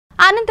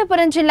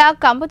అనంతపురం జిల్లా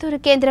కంబతూరు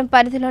కేంద్రం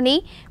పరిధిలోని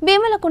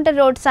భీమలకుంట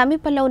రోడ్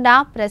సమీపంలో ఉన్న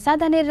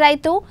ప్రసాద్ అనే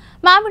రైతు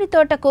మామిడి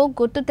తోటకు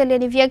గుర్తు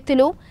తెలియని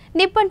వ్యక్తులు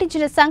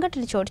నిప్పంటించిన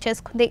సంఘటన చోటు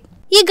చేసుకుంది.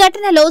 ఈ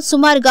ఘటనలో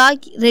సుమారుగా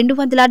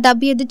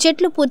 275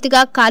 చెట్లు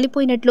పూర్తిగా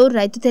కాలిపోయినట్లు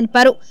రైతు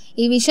తెలిపారు.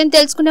 ఈ విషయం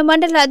తెలుసుకున్న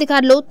మండల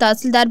అధికారులు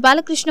తహసీల్దార్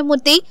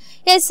Balakrishnamurthy,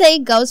 SI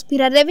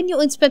Gouspeera, revenue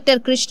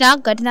inspector Krishna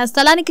ఘటనా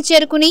స్థలానికి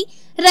చేరుకుని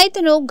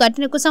రైతును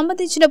ఘటనకు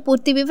సంబంధించిన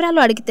పూర్తి వివరాలు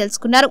అడిగి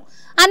తెలుసుకున్నారు.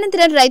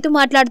 అనంతరం రైతు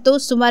మాట్లాడుతూ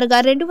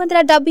సుమారుగా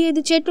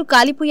 275 చెట్లు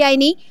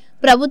కాలిపోయాయని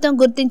ప్రభుత్వం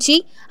గుర్తించి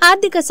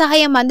ఆర్థిక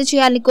సహాయం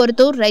అందజేయాలని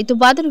కోరుతూ రైతు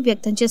బాధను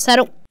వ్యక్తం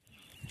చేశారు.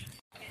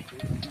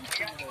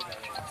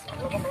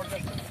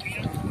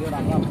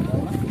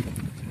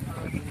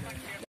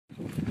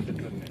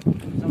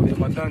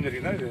 మధ్యాహ్నం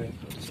జరిగిందా? ఇది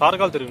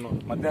సారకాలు తిరిగిన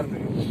మధ్యాహ్నం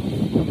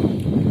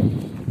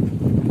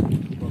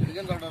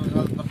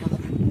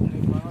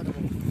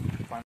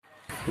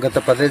గత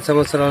 15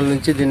 సంవత్సరాల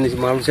నుంచి దీన్ని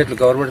మామిడి చెట్లు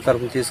గవర్నమెంట్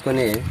తరఫున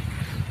తీసుకొని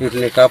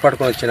వీటిని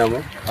కాపాడుకొని వచ్చినాము.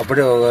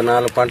 అప్పుడే ఒక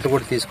 4 పంటలు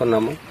కూడా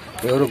తీసుకున్నాము.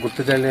 ఎవరు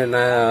గుర్తు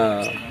తెలియని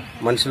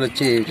మనుషులు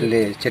వచ్చి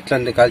వీటిని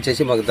చెట్లన్నీ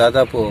కాల్చేసి మాకు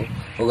దాదాపు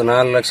ఒక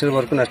 4 లక్షల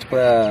వరకు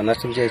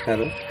నష్టం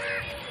చేసినారు.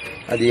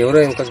 అది ఎవరో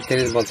ఇంకా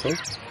తెలియదు మాకు.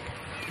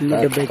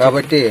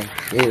 కాబట్టి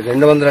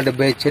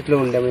 275 చెట్లు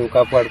ఉండే మేము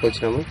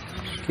కాపాడుకొచ్చినాము.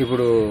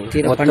 ఇప్పుడు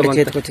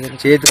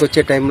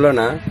చేతికొచ్చే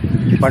టైంలోన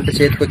పంట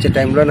చేతికొచ్చే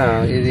టైంలోన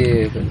ఇది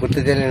గుర్తు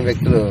తెలియని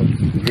వ్యక్తులు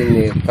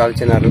దీన్ని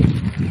కాల్చినారు.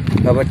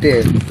 కాబట్టి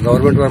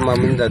గవర్నమెంట్ వారు మా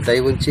మీద దయ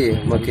ఉంచి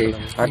మాకు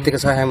ఆర్థిక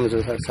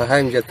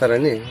సహాయం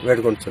చేస్తారని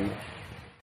వేడుకుంటున్నాం.